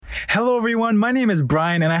Hello, everyone. My name is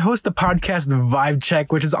Brian, and I host the podcast Vibe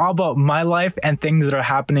Check, which is all about my life and things that are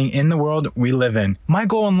happening in the world we live in. My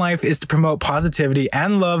goal in life is to promote positivity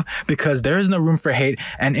and love because there is no room for hate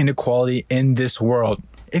and inequality in this world.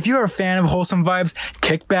 If you're a fan of wholesome vibes,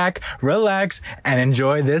 kick back, relax, and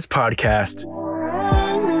enjoy this podcast.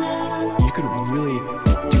 You could really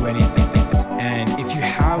do anything. And if you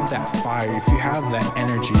have that fire, if you have that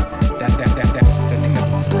energy, that thing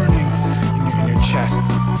that's burning in your chest,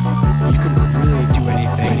 you could really do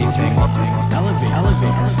anything. Elevate.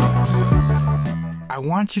 I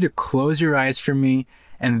want you to close your eyes for me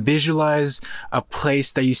and visualize a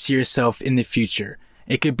place that you see yourself in the future.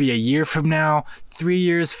 It could be a year from now, 3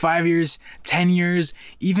 years, 5 years, 10 years,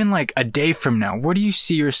 even like a day from now. Where do you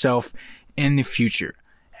see yourself in the future?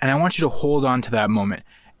 And I want you to hold on to that moment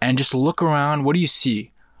and just look around. What do you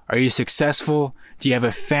see? Are you successful? Do you have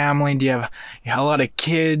a family? Do you have a lot of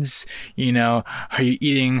kids? Are you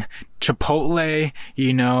eating Chipotle?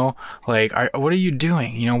 What are you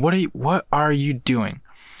doing? What are you doing?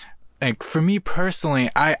 Like, for me personally,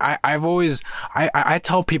 I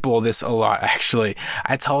tell people this a lot, actually.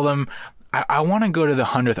 I tell them, I want to go to the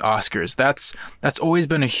 100th Oscars. That's always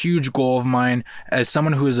been a huge goal of mine as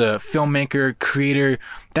someone who is a filmmaker, creator.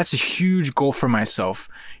 That's a huge goal for myself,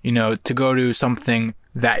 to go to something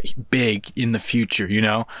that big in the future,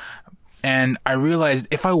 And I realized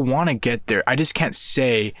if I want to get there, I just can't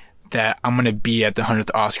say that I'm going to be at the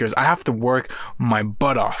 100th Oscars. I have to work my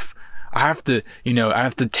butt off. I have to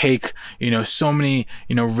take, so many,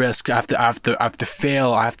 risks. I have to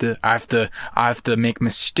fail. I have to make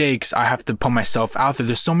mistakes. I have to put myself out there.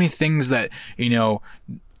 There's so many things that,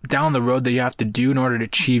 down the road that you have to do in order to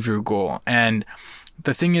achieve your goal. And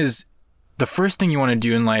the thing is, the first thing you want to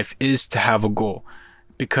do in life is to have a goal.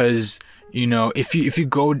 Because, if you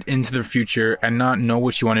go into the future and not know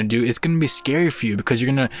what you want to do, it's going to be scary for you because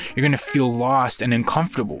you're going to feel lost and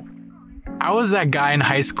uncomfortable. I was that guy in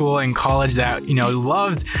high school and college that,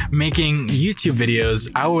 loved making YouTube videos.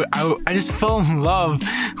 I just fell in love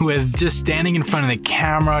with just standing in front of the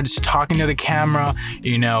camera, just talking to the camera,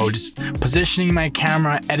 just positioning my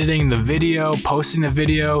camera, editing the video, posting the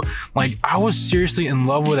video. Like, I was seriously in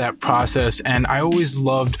love with that process. And I always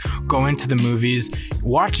loved going to the movies,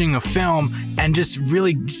 watching a film, and just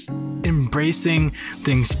really embracing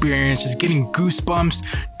the experience, just getting goosebumps,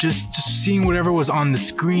 just seeing whatever was on the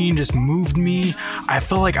screen just moved me. I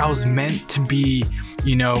felt like I was meant to be,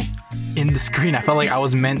 in the screen. I felt like I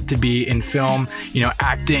was meant to be in film,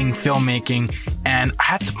 acting, filmmaking, and I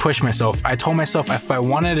had to push myself. I told myself if I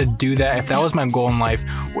wanted to do that, if that was my goal in life,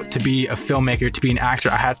 to be a filmmaker, to be an actor,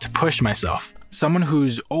 I had to push myself. Someone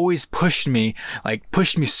who's always pushed me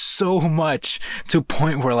so much to a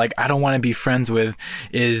point where I don't want to be friends with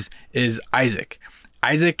is Isaac.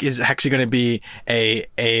 Isaac is actually going to be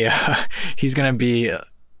he's going to be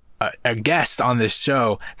a guest on this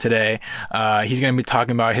show today. He's going to be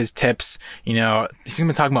talking about his tips. He's going to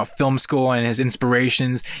be talking about film school and his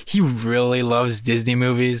inspirations. He really loves Disney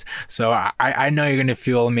movies. So I know you're going to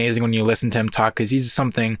feel amazing when you listen to him talk because he's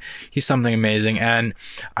something amazing. And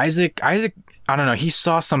Isaac, I don't know, he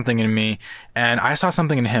saw something in me and I saw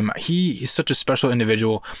something in him. He's such a special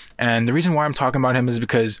individual. And the reason why I'm talking about him is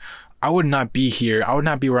because I would not be here. I would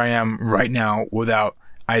not be where I am right now without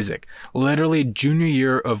Isaac. Literally junior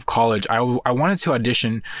year of college, I wanted to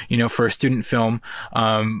audition, for a student film,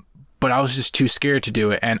 but I was just too scared to do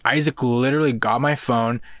it. And Isaac literally got my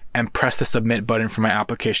phone and press the submit button for my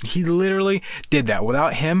application. He literally did that.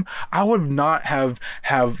 Without him, I would not have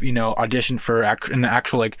auditioned for an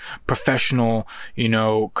actual professional,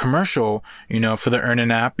 commercial, for the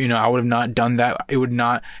Earnin app. I would have not done that. It would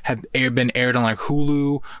not have been aired on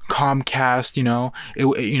Hulu, Comcast,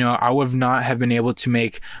 I would not have been able to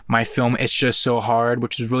make my film It's Just So Hard,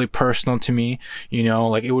 which is really personal to me.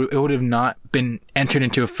 It would have not been entered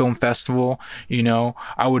into a film festival.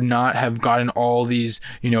 I would not have gotten all these,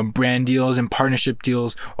 brand deals and partnership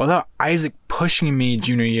deals without Isaac pushing me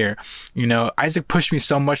junior year. Isaac pushed me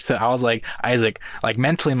so much that I was like, Isaac,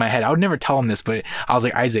 mentally in my head, I would never tell him this, but I was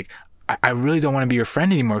like, Isaac, I really don't want to be your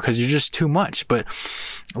friend anymore because you're just too much. But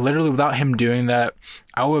literally without him doing that,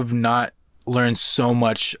 I would have not learned so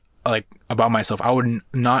much about myself. I would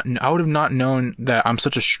have not known that I'm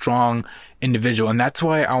such a strong individual. And that's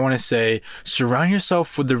why I want to say, surround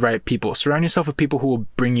yourself with the right people. Surround yourself with people who will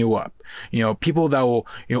bring you up. People that will,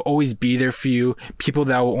 always be there for you. People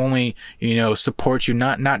that will only, support you,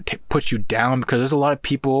 not put you down, because there's a lot of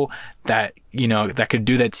people that, that could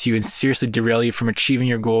do that to you and seriously derail you from achieving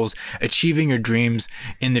your goals, achieving your dreams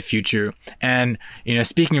in the future. And,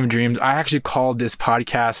 speaking of dreams, I actually called this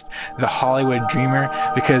podcast The Hollywood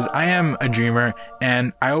Dreamer because I am a dreamer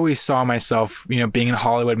And I always saw myself, being in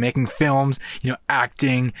Hollywood, making films,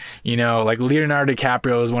 acting, like Leonardo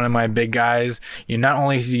DiCaprio is one of my big guys. Not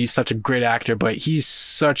only is he such a great actor, but he's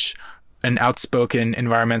such an outspoken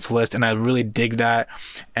environmentalist, and I really dig that.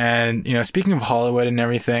 And, speaking of Hollywood and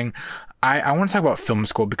everything, I want to talk about film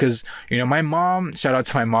school because, my mom, shout out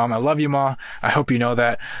to my mom. I love you, Ma. I hope you know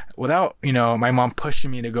that without, my mom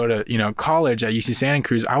pushing me to go to, college at UC Santa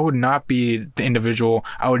Cruz, I would not be the individual.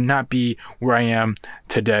 I would not be where I am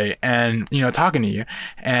today. And, talking to you,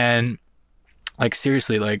 and like,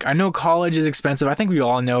 seriously, like, I know college is expensive. I think we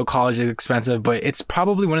all know college is expensive, but it's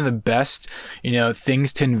probably one of the best,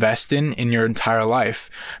 things to invest in your entire life,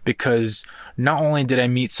 because not only did I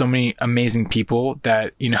meet so many amazing people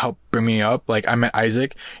that, helped bring me up, like I met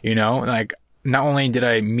Isaac, like, not only did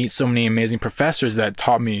I meet so many amazing professors that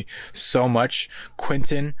taught me so much.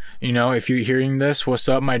 Quentin, if you're hearing this, what's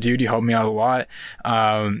up, my dude? You helped me out a lot.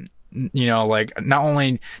 Like, not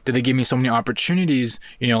only did they give me so many opportunities,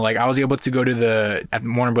 like I was able to go to at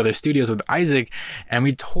Warner Brothers Studios with Isaac, and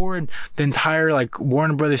we toured the entire, like,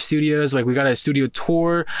 Warner Brothers Studios. Like, we got a studio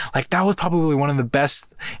tour. Like, that was probably one of the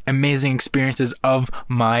best, amazing experiences of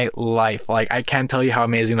my life. Like, I can't tell you how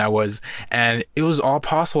amazing that was. And it was all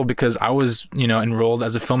possible because I was, enrolled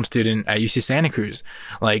as a film student at UC Santa Cruz.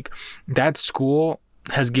 Like, that school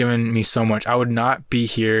has given me so much. I would not be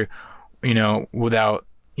here, without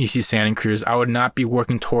UC Santa Cruz. I would not be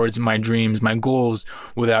working towards my dreams, my goals,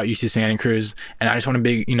 without UC Santa Cruz. And I just want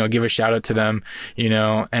to give a shout out to them,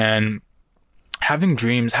 and having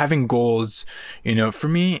dreams, having goals, for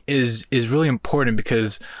me is really important,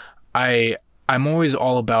 because I'm always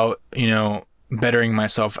all about, bettering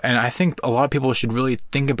myself. And I think a lot of people should really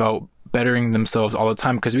think about bettering themselves all the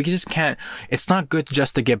time, because we just can't, it's not good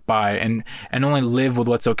just to get by and only live with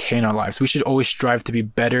what's okay in our lives. We should always strive to be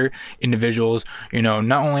better individuals,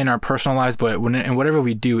 not only in our personal lives, but in whatever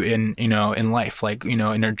we do in life, like, in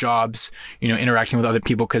our jobs, interacting with other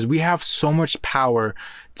people, because we have so much power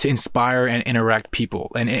to inspire and interact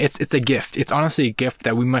people. And it's a gift. It's honestly a gift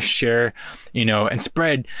that we must share, and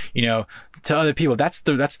spread, to other people. That's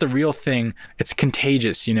the real thing. It's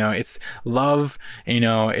contagious, it's love, it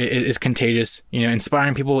is contagious,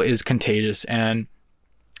 inspiring people is contagious. And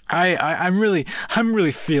I'm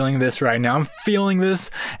really feeling this right now. I'm feeling this,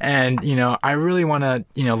 and I really want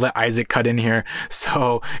to let Isaac cut in here,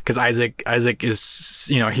 so because Isaac is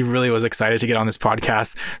he really was excited to get on this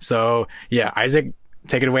podcast. So yeah, Isaac,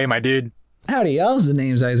 take it away, my dude. Howdy, y'all. The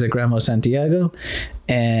name's Isaac Ramos Santiago,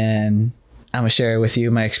 and I'm going to share with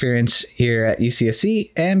you my experience here at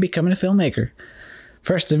UCSC and becoming a filmmaker.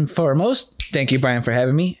 First and foremost, thank you, Brian, for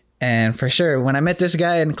having me. And for sure, when I met this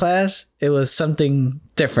guy in class, it was something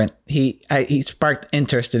different. He sparked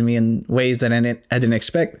interest in me in ways that I didn't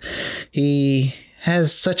expect. He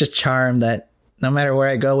has such a charm that no matter where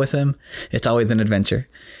I go with him, it's always an adventure.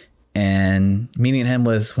 And meeting him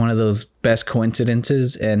was one of those best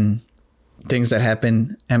coincidences and things that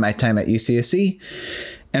happened at my time at UCSC.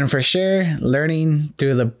 And for sure, learning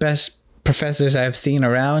through the best professors I've seen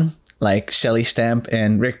around, like Shelley Stamp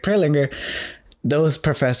and Rick Perlinger, those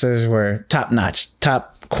professors were top-notch,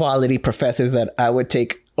 top quality professors that I would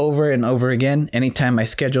take over and over again anytime my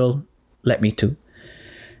schedule let me to.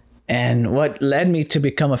 And what led me to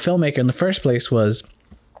become a filmmaker in the first place was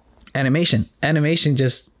animation. Animation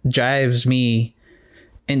just drives me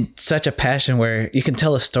in such a passion where you can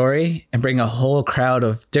tell a story and bring a whole crowd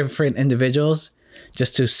of different individuals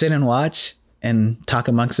just to sit and watch and talk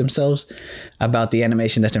amongst themselves about the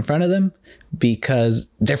animation that's in front of them, because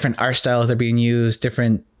different art styles are being used,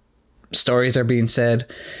 different stories are being said.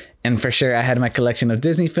 And for sure, I had my collection of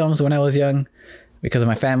Disney films when I was young because of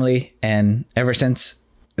my family. And ever since,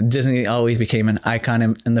 Disney always became an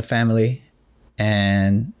icon in the family.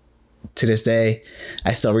 And to this day,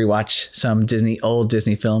 I still rewatch some old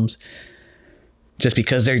Disney films just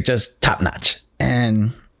because they're just top notch.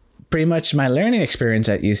 And pretty much my learning experience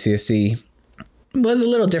at UCSC was a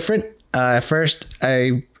little different. At first,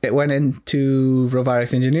 I went into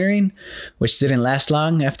robotics engineering, which didn't last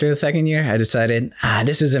long. After the second year, I decided,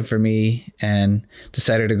 this isn't for me, and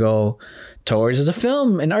decided to go towards the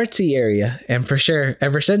film and artsy area. And for sure,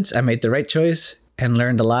 ever since, I made the right choice and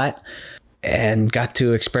learned a lot and got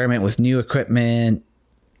to experiment with new equipment,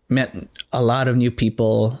 met a lot of new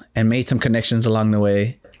people, and made some connections along the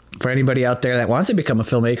way. For anybody out there that wants to become a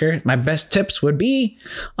filmmaker, my best tips would be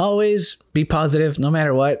always be positive no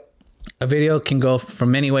matter what. A video can go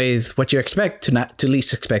from many ways, what you expect to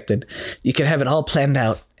least expected. You can have it all planned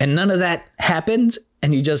out and none of that happens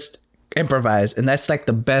and you just improvise. And that's like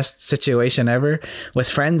the best situation ever with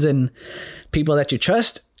friends and people that you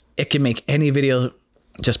trust. It can make any video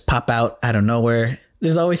just pop out of nowhere.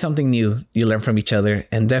 There's always something new you learn from each other,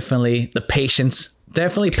 and definitely the patience.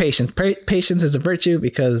 Definitely patience. Patience is a virtue,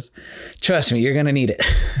 because trust me, you're going to need it.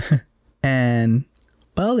 And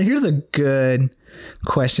well, here's a good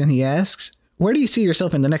question he asks. Where do you see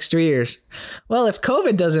yourself in the next 3 years? Well, if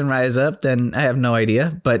COVID doesn't rise up, then I have no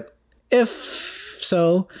idea. But if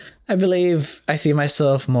so, I believe I see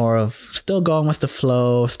myself more of still going with the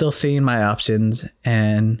flow, still seeing my options.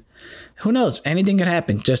 And who knows? Anything could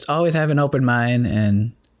happen. Just always have an open mind,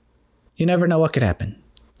 and you never know what could happen.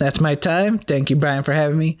 That's my time. Thank you, Brian, for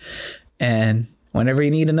having me. And whenever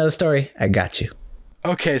you need another story, I got you.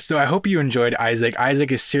 Okay, so I hope you enjoyed Isaac.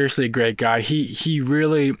 Isaac is seriously a great guy. He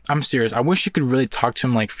really, I'm serious. I wish you could really talk to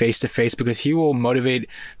him like face to face, because he will motivate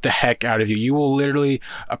the heck out of you. You will literally,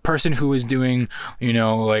 a person who is doing,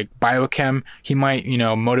 like biochem, he might,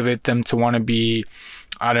 motivate them to want to be,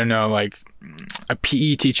 I don't know, like a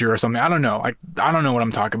PE teacher or something. I don't know. I don't know what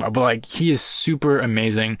I'm talking about, but like, he is super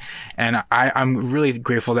amazing. And I'm really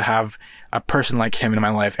grateful to have a person like him in my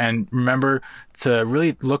life. And remember to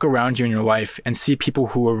really look around you in your life and see people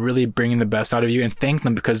who are really bringing the best out of you, and thank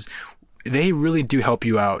them, because they really do help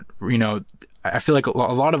you out. I feel like a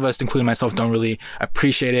lot of us, including myself, don't really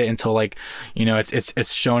appreciate it until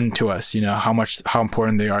it's shown to us, how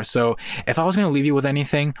important they are. So if I was going to leave you with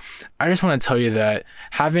anything, I just want to tell you that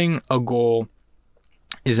having a goal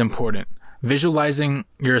is important. Visualizing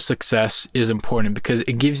your success is important, because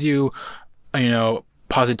it gives you,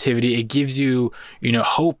 positivity. It gives you,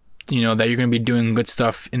 hope, that you're going to be doing good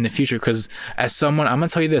stuff in the future. Because as someone, I'm going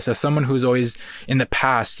to tell you this, as someone who's always in the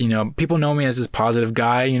past, people know me as this positive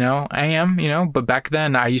guy, I am, but back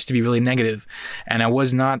then I used to be really negative, and I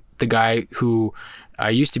was not the guy who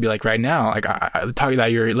I used to be like right now. Like I talk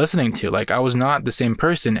that you're listening to, like I was not the same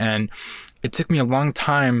person. And it took me a long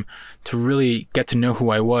time to really get to know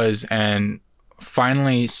who I was, and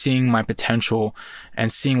finally seeing my potential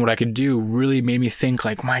and seeing what I could do really made me think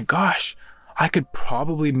like, my gosh, I could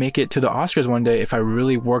probably make it to the Oscars one day if I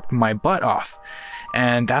really worked my butt off.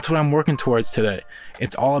 And that's what I'm working towards today.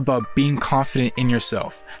 It's all about being confident in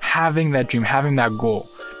yourself, having that dream, having that goal,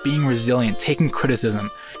 being resilient, taking criticism.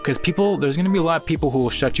 Because there's going to be a lot of people who will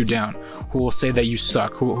shut you down, who will say that you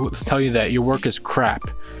suck, who will tell you that your work is crap.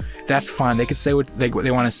 That's fine. They could say what they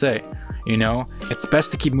want to say. It's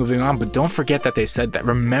best to keep moving on, but don't forget that they said that.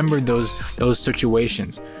 Remember those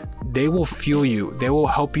situations. They will fuel you. They will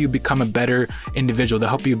help you become a better individual. They'll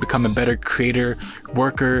help you become a better creator,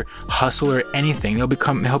 worker, hustler, anything. They'll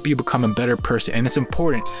help you become a better person. And it's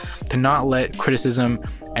important to not let criticism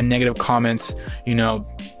and negative comments,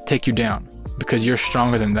 take you down, because you're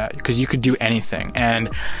stronger than that, because you could do anything. And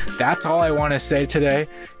that's all I want to say today.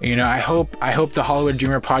 I hope the Hollywood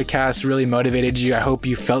Dreamer podcast really motivated you. I hope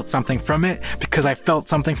you felt something from it, because I felt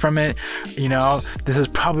something from it. This is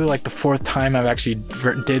probably like the 4th time I've actually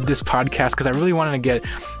did this podcast, because I really wanted to get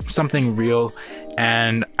something real.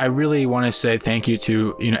 And I really want to say thank you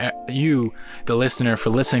to, you, the listener, for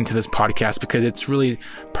listening to this podcast, because it's really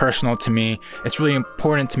personal to me. It's really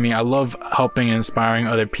important to me. I love helping and inspiring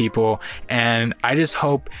other people. And I just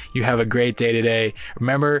hope you have a great day today.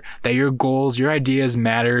 Remember that your goals, your ideas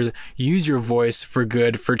matters. Use your voice for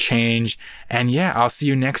good, for change. And yeah, I'll see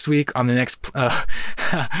you next week on the next,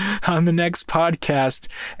 on the next podcast.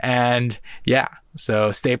 And yeah.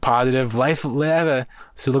 So stay positive,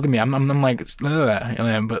 so look at me, I'm like,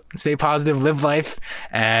 but stay positive, live life,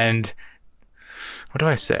 and what do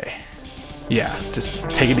I say? Yeah, just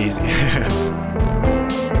take it easy.